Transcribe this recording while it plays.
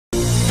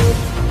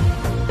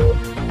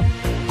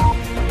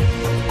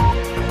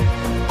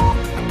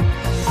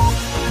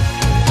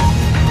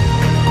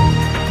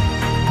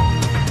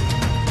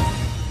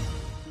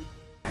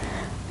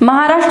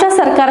महाराष्ट्र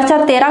सरकारच्या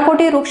 13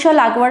 कोटी वृक्ष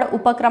लागवड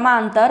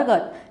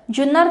उपक्रमाअंतर्गत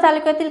जुन्नर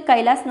तालुक्यातील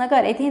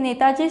कैलासनगर येथे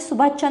नेताजी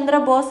सुभाषचंद्र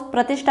बोस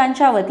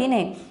प्रतिष्ठानच्या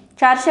वतीने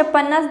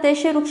 450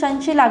 देशी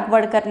वृक्षांची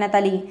लागवड करण्यात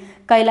आली।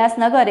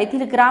 कैलासनगर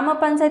येथील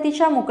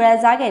ग्रामपंचायतीच्या मोकळ्या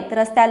जागेत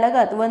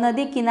रस्त्यालगत व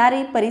नदी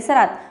किनारी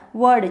परिसरात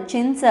वड,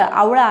 चिंच,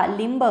 आवळा,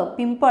 लिंब,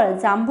 पिंपळ,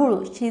 जांभूळ,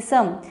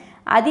 शिसम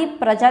आदी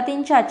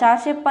प्रजातींच्या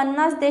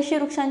 450 देशी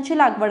वृक्षांची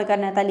लागवड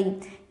करण्यात आली।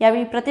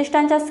 यावेळी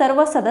प्रतिष्ठानच्या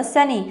सर्व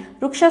सदस्यांनी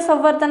वृक्ष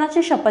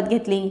संवर्धनाची शपथ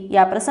घेतली।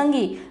 या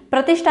प्रसंगी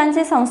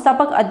प्रतिष्ठानचे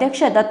संस्थापक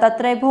अध्यक्ष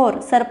दत्तात्रय भोर,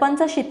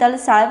 सरपंच शीतल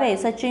साळवे,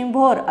 सचिन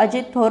भोर,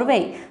 अजित थोरवे,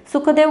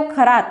 सुखदेव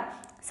खरात,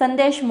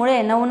 संदेश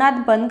मुळे,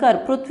 नवनाथ बनकर,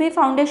 पृथ्वी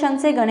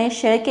फाउंडेशनचे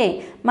गणेश शेळके,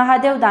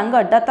 महादेव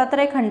दांगट,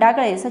 दत्तात्रय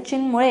खंडागळे,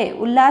 सचिन मुळे,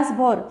 उल्हास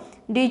भोर,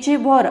 डीजी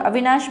भोर,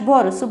 अविनाश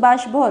भोर,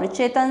 सुभाष भोर,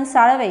 चेतन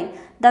साळवे,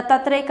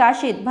 दत्तात्रय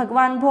काशीद,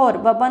 भगवान भोर,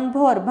 बबन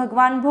भोर,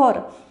 भगवान भोर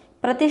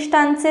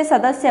प्रतिष्ठानचे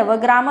सदस्य व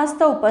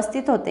ग्रामस्थ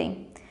उपस्थित होते।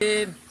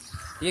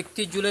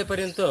 31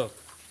 जुलैपर्यंत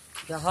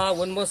हा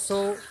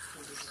वनमहोत्सव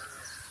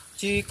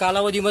ची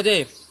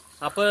कालावधीमध्ये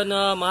आपण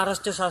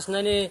महाराष्ट्र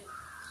शासनाने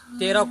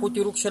 13 कोटी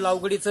वृक्ष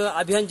लागवडीचं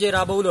अभियान जे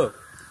राबवलं,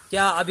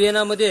 त्या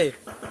अभियानामध्ये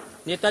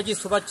नेताजी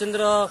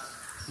सुभाषचंद्र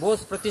बोस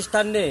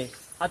प्रतिष्ठानने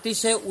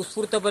अतिशय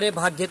उत्स्फूर्तपणे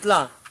भाग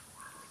घेतला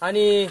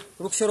आणि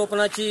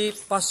वृक्षारोपणाची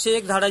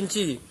 501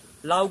 झाडांची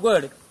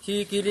लागवड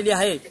ही केलेली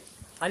आहे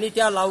आणि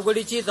त्या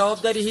लागवडीची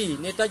जबाबदारी ही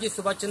नेताजी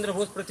सुभाषचंद्र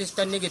बोस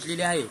प्रतिष्ठानने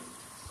घेतलेली आहे।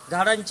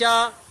 झाडांच्या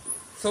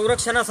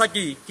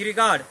संरक्षणासाठी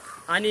किरगाड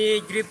आणि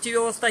ग्रीपची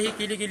व्यवस्था ही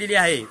केली गेलेली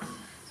आहे।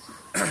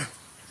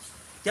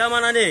 त्या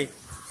मानाने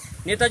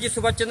नेताजी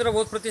सुभाषचंद्र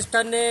बोस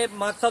प्रतिष्ठानने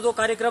मागचा जो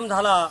कार्यक्रम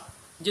झाला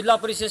जिल्हा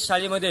परिषद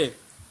शाळेमध्ये,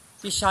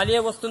 की शालेय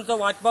वस्तूंच्या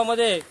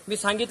वाटपामध्ये मी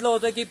सांगितलं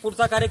होतं की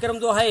पुढचा कार्यक्रम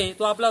जो आहे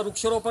तो आपला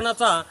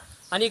वृक्षारोपणाचा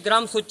आणि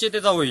ग्राम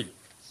स्वच्छतेचा होईल।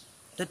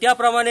 तर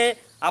त्याप्रमाणे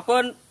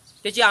आपण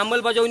त्याची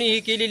अंमलबजावणी ही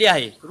केलेली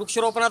आहे।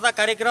 वृक्षारोपणाचा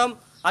कार्यक्रम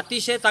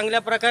अतिशय चांगल्या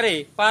प्रकारे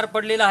पार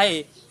पडलेला आहे।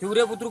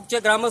 हिवरे बुद्रुकचे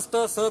ग्रामस्थ,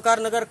 सहकार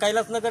नगर,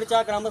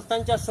 कैलासनगरच्या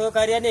ग्रामस्थांच्या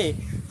सहकार्याने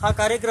हा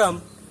कार्यक्रम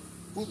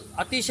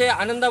अतिशय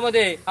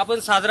आनंदामध्ये आपण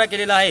साजरा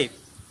केलेला आहे।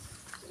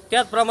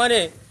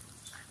 त्याचप्रमाणे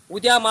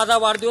उद्या माझा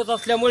वाढदिवस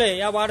असल्यामुळे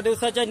या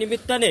वाढदिवसाच्या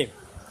निमित्ताने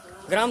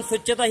ग्राम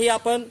स्वच्छता ही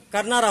आपण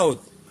करणार आहोत।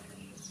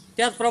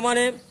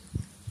 त्याचप्रमाणे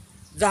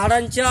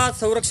झाडांच्या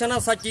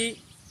संरक्षणासाठी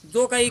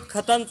जो काही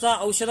खतांचा,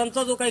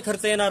 औषधांचा जो काही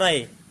खर्च येणार आहे,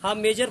 हा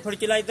मेजर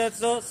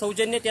फर्टिलायझरचं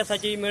सौजन्य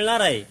त्यासाठी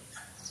मिळणार आहे।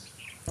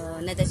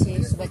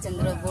 नेताजी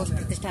सुभाषचंद्र बोस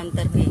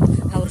प्रतिष्ठानतर्फे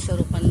हा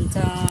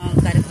वृक्षारोपणचा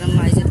कार्यक्रम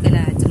आयोजित केला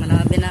आहे,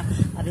 मला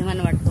अभिमान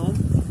वाटतो।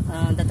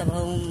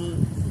 दत्ताभाऊ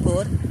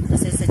भोर,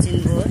 तसेच सचिन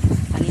भोर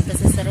आणि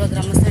तसेच सर्व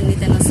ग्रामस्थांनी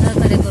त्यांना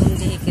सहकार्य करून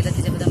जे हे केलं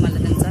त्याच्याबद्दल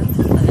मला त्यांचा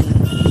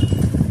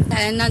अभिमान।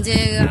 त्यांना जे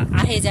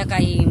आहे ज्या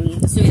काही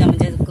सुविधा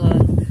म्हणजे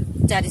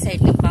चारी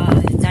साईडने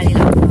जाळी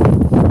लावणं,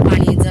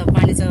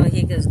 पाणीचं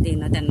हे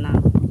देणं, त्यांना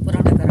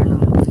पुरवठा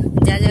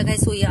करणं, ज्या ज्या काही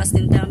सोयी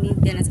असतील त्या आम्ही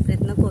देण्याचा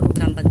प्रयत्न करू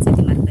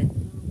ग्रामपंचायतीमार्फत।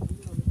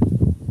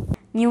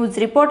 News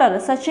reporter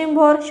Sachin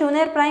Bhor,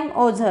 Shivner prime,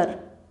 Ozar.